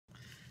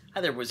Hi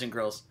there, boys and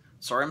girls.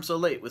 Sorry I'm so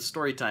late with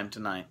story time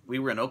tonight. We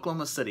were in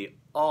Oklahoma City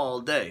all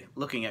day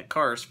looking at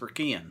cars for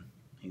Kian.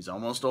 He's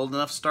almost old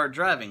enough to start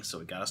driving, so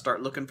we gotta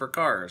start looking for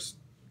cars.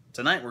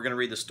 Tonight we're gonna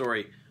read the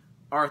story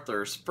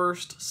Arthur's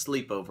First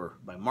Sleepover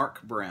by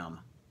Mark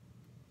Brown.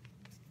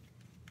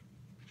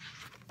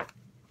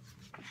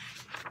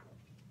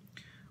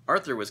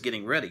 Arthur was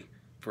getting ready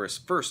for his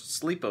first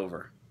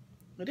sleepover.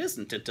 It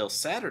isn't until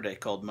Saturday,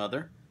 called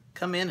Mother.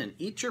 Come in and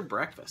eat your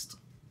breakfast.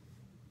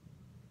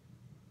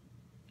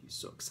 He's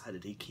so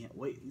excited he can't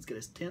wait. He's got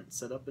his tent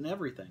set up and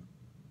everything.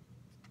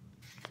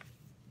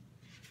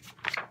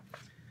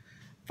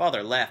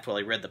 Father laughed while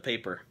he read the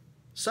paper.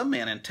 Some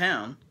man in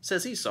town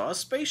says he saw a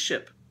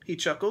spaceship, he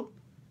chuckled.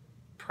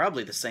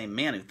 Probably the same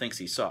man who thinks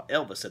he saw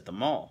Elvis at the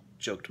mall,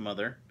 joked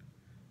Mother.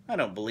 I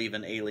don't believe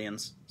in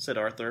aliens, said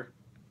Arthur.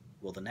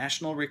 Well, the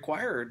National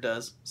Requirer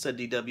does, said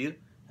D.W.,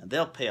 and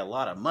they'll pay a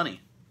lot of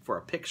money for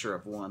a picture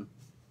of one.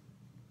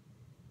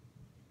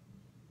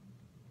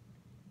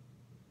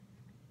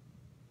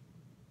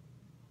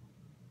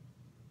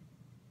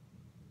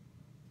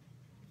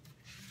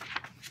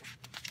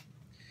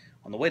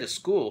 On the way to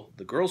school,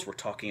 the girls were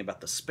talking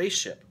about the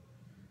spaceship.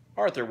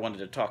 Arthur wanted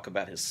to talk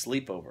about his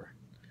sleepover.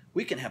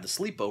 We can have the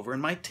sleepover in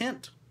my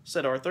tent,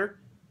 said Arthur.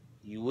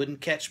 You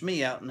wouldn't catch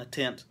me out in a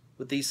tent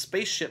with these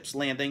spaceships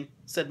landing,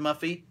 said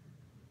Muffy.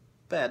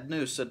 Bad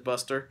news, said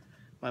Buster.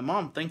 My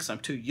mom thinks I'm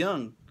too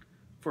young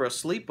for a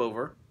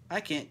sleepover. I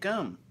can't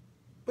come.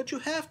 But you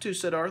have to,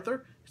 said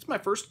Arthur. It's my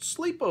first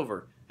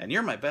sleepover, and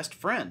you're my best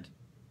friend.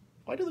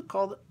 Why do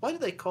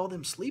they call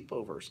them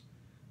sleepovers?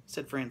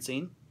 Said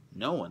Francine.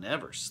 No one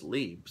ever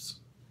sleeps.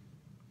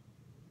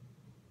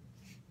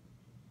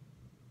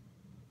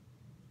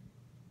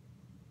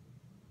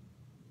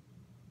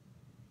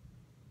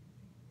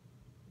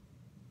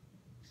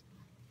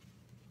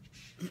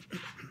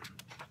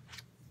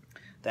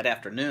 That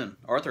afternoon,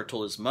 Arthur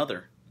told his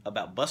mother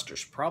about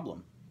Buster's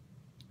problem.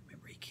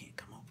 Remember, he can't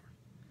come over.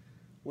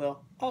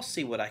 Well, I'll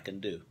see what I can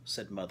do,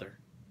 said Mother.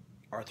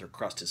 Arthur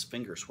crossed his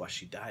fingers while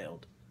she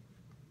dialed.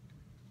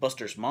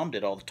 Buster's mom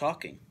did all the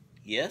talking.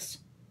 Yes?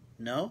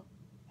 No?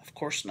 Of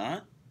course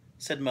not,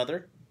 said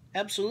Mother.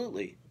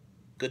 Absolutely.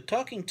 Good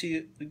talking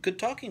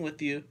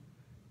with you.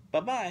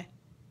 Bye-bye.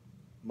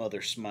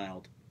 Mother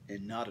smiled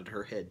and nodded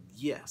her head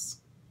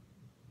yes.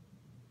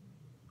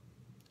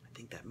 I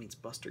think that means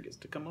Buster gets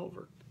to come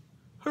over.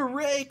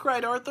 Hooray,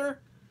 cried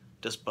Arthur.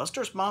 Does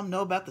Buster's mom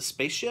know about the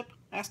spaceship?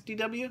 Asked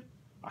D.W.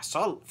 I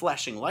saw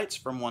flashing lights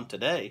from one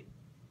today.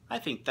 I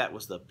think that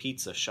was the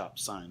pizza shop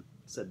sign,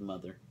 said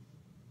Mother.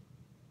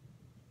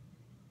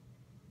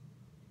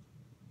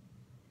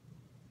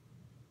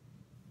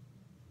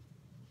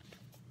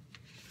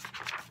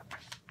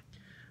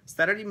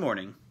 Saturday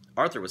morning,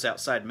 Arthur was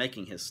outside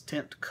making his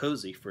tent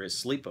cozy for his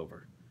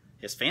sleepover.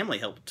 His family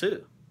helped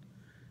too.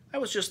 I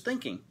was just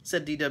thinking,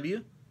 said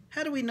D.W.,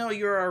 how do we know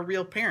you're our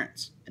real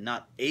parents and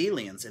not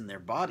aliens in their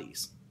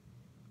bodies?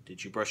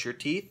 Did you brush your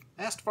teeth?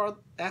 Asked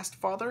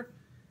Father.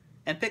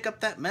 And pick up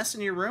that mess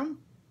in your room?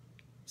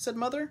 Said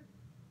Mother.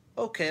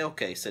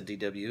 Okay, said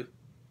D.W.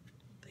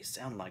 They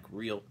sound like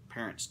real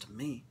parents to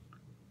me,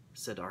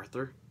 said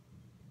Arthur.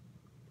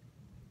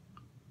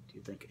 Do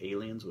you think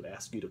aliens would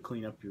ask you to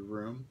clean up your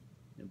room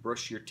and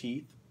brush your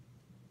teeth?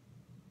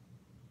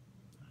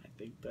 I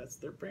think that's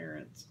their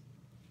parents.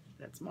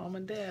 That's Mom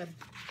and Dad.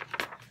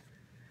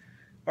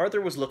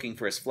 Arthur was looking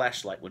for his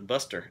flashlight when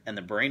Buster and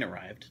the Brain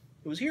arrived.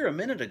 It was here a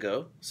minute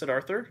ago, said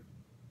Arthur.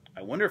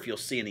 I wonder if you'll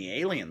see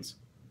any aliens,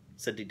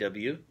 said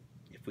D.W.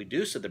 If we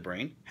do, said the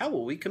Brain, how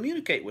will we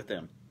communicate with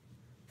them?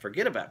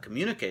 Forget about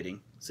communicating,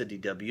 said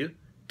D.W.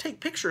 Take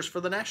pictures for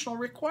the National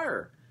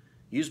Requirer.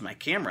 Use my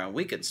camera and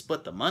we can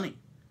split the money.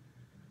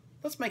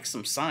 Let's make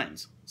some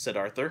signs, said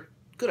Arthur.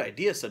 Good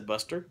idea, said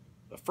Buster.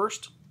 But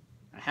first,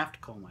 I have to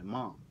call my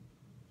mom.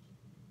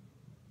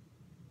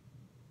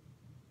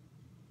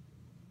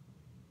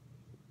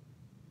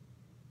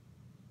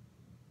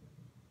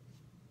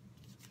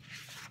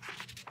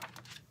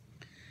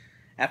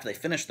 After they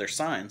finished their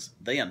signs,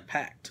 they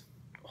unpacked.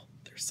 Oh,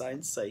 their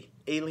signs say,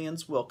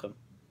 Aliens welcome.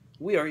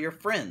 We are your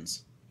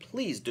friends.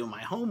 Please do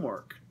my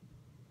homework.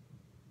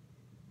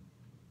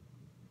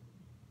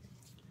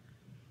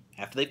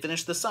 After they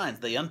finished the signs,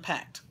 they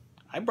unpacked.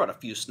 I brought a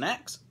few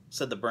snacks,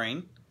 said the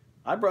Brain.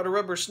 I brought a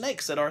rubber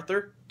snake, said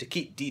Arthur, to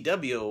keep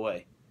D.W.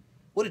 away.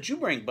 What did you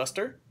bring,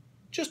 Buster?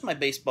 Just my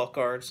baseball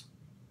cards.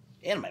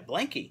 And my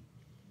blankie.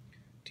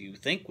 Do you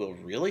think we'll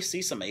really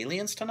see some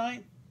aliens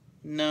tonight?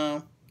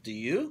 No. Do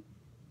you?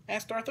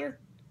 Asked Arthur.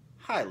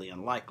 Highly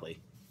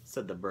unlikely,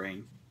 said the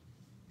Brain.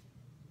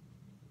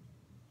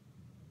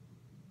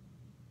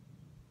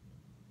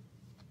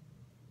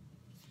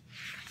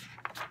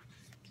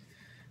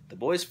 The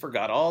boys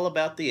forgot all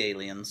about the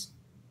aliens,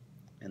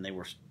 and they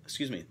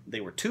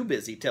were too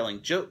busy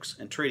telling jokes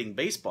and trading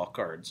baseball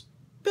cards.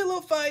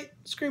 Pillow fight,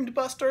 screamed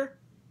Buster.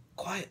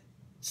 Quiet,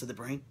 said the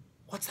Brain.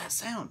 What's that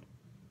sound?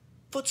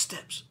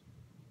 Footsteps,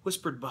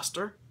 whispered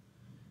Buster.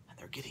 And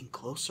they're getting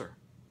closer,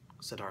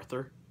 said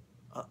Arthur.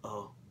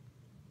 Uh-oh.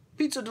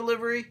 Pizza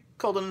delivery,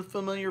 called an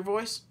unfamiliar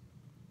voice.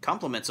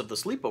 Compliments of the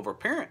sleepover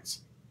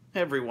parents.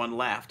 Everyone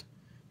laughed.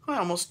 I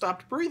almost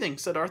stopped breathing,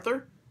 said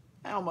Arthur.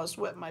 I almost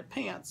wet my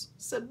pants,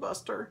 said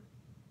Buster.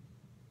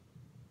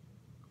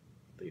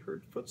 They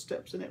heard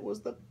footsteps, and it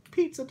was the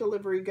pizza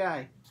delivery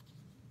guy.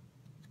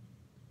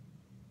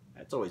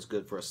 That's always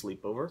good for a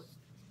sleepover,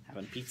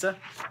 having pizza.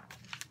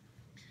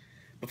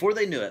 Before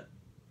they knew it,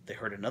 they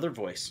heard another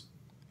voice.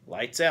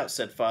 Lights out,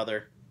 said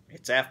Father.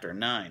 It's after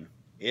 9.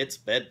 It's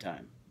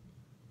bedtime.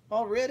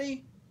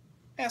 Already?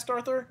 Asked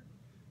Arthur.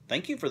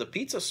 Thank you for the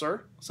pizza,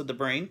 sir, said the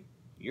brain.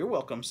 You're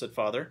welcome, said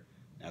Father.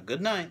 Now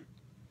good night.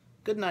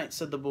 Good night,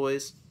 said the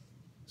boys,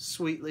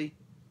 sweetly.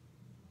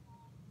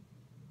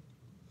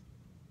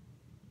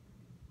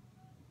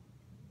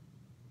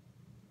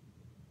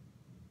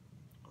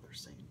 Oh, they're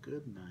saying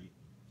good night.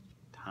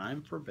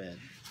 Time for bed.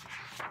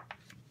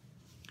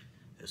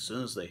 As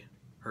soon as they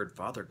heard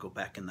Father go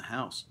back in the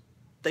house,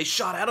 they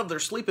shot out of their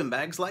sleeping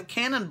bags like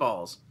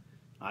cannonballs.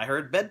 I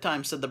heard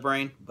bedtime, said the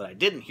brain, but I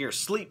didn't hear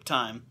sleep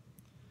time.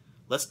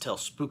 Let's tell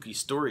spooky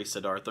stories,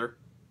 said Arthur.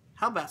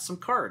 How about some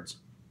cards?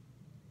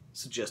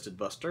 Suggested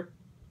Buster.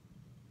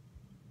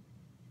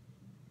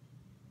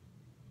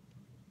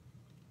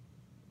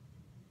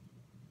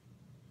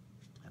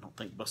 I don't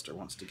think Buster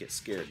wants to get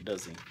scared,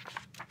 does he?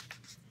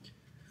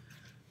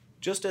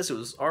 Just as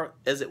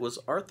it was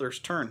Arthur's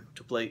turn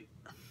to play...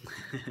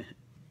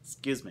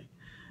 Excuse me.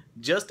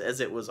 Just as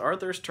it was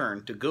Arthur's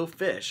turn to go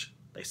fish,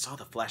 they saw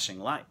the flashing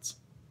lights.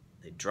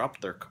 They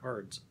dropped their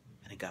cards,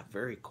 and it got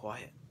very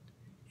quiet.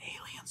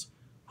 Aliens,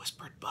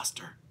 whispered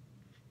Buster.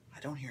 I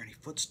don't hear any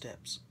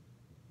footsteps,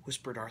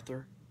 whispered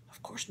Arthur.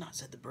 Of course not,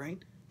 said the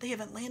brain. They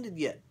haven't landed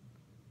yet.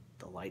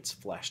 The lights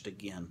flashed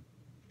again.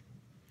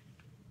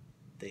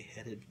 They're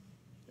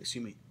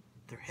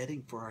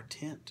heading for our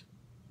tent.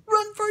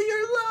 Run for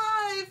your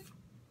life!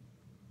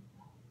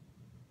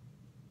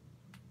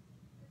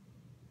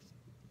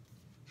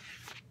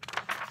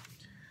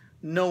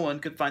 No one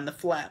could find the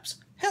flaps.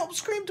 Help,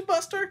 screamed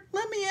Buster.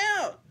 Let me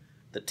out.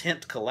 The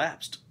tent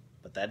collapsed,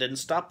 but that didn't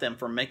stop them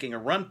from making a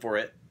run for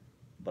it.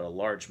 But a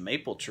large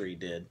maple tree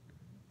did.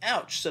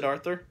 Ouch, said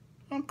Arthur.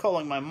 I'm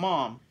calling my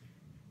mom,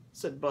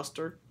 said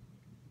Buster.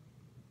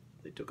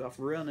 They took off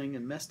running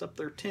and messed up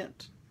their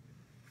tent.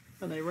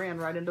 And they ran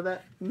right into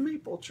that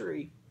maple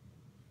tree.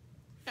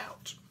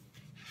 Ouch.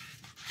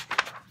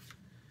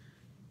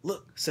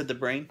 Look, said the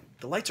brain.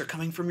 The lights are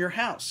coming from your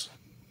house.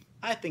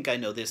 I think I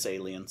know this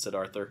alien, said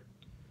Arthur.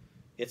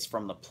 It's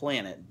from the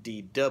planet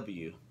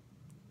DW.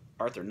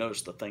 Arthur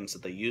noticed the things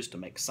that they used to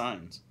make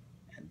signs,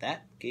 and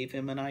that gave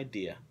him an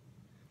idea.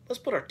 Let's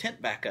put our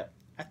tent back up.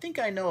 I think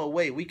I know a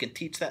way we can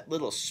teach that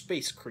little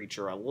space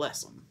creature a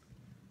lesson.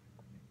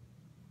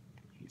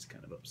 He's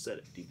kind of upset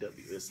at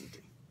DW, isn't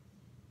he?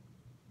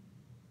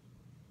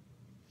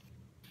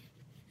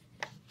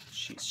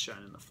 She's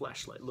shining the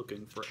flashlight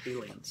looking for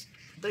aliens.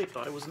 They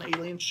thought it was an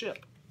alien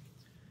ship.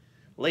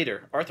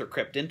 Later, Arthur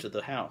crept into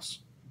the house.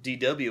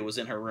 DW was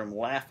in her room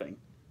laughing.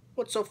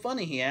 What's so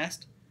funny? He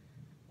asked.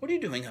 What are you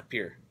doing up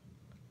here?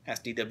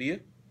 Asked DW.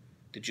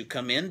 Did you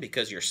come in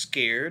because you're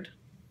scared?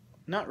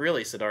 Not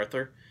really, said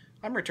Arthur.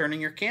 I'm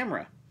returning your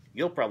camera.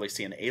 You'll probably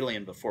see an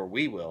alien before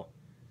we will.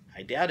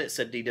 I doubt it,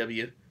 said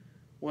DW.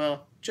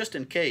 Well, just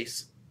in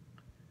case.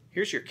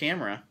 Here's your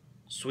camera.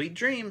 Sweet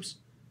dreams.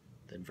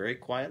 Then very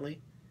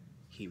quietly,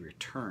 he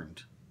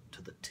returned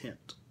to the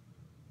tent.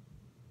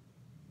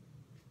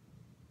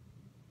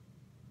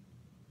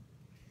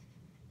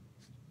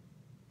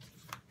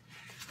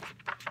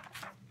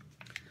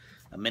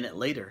 A minute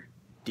later,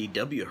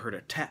 DW heard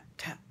a tap,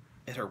 tap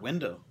at her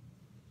window.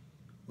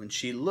 When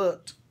she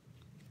looked,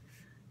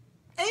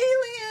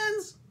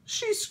 aliens!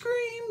 She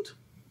screamed.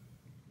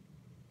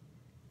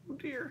 Oh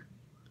dear.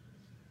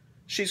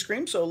 She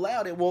screamed so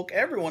loud it woke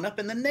everyone up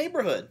in the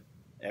neighborhood.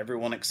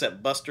 Everyone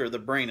except Buster, the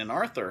Brain, and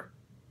Arthur.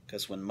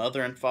 Because when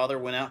Mother and Father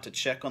went out to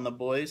check on the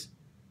boys,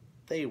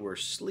 they were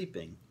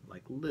sleeping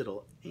like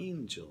little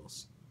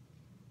angels.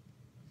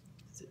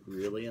 Is it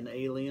really an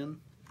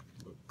alien?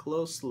 Look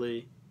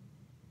closely.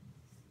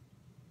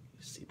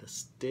 You see the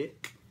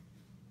stick?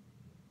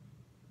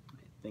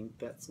 I think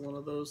that's one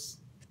of those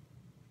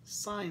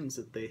signs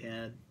that they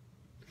had.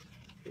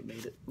 They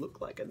made it look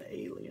like an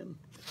alien.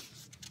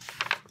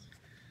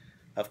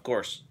 Of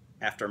course,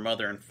 after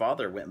Mother and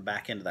Father went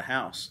back into the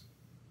house,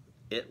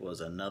 it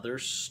was another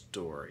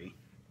story.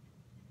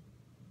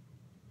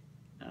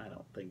 I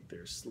don't think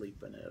they're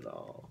sleeping at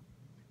all.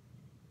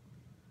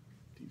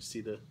 Do you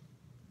see the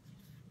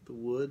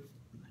wood,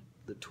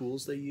 the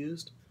tools they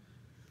used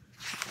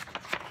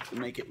to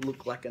make it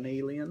look like an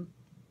alien?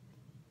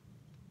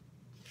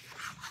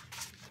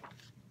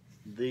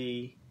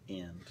 The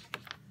end.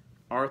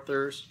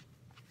 Arthur's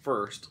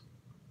first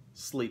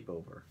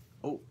sleepover.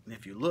 Oh, and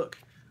if you look,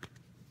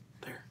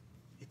 there,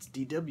 it's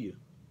DW.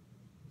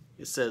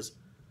 It says,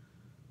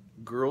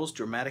 Girls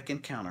Dramatic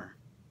Encounter.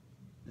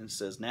 And it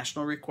says,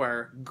 National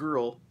Require,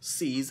 Girl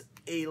Sees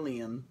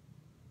Alien.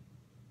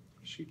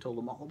 She told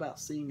them all about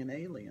seeing an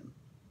alien.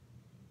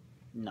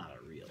 Not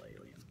a real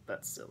alien.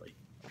 That's silly.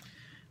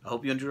 I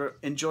hope you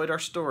enjoyed our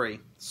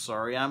story.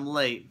 Sorry I'm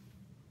late.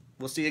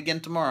 We'll see you again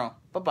tomorrow.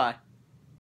 Bye-bye.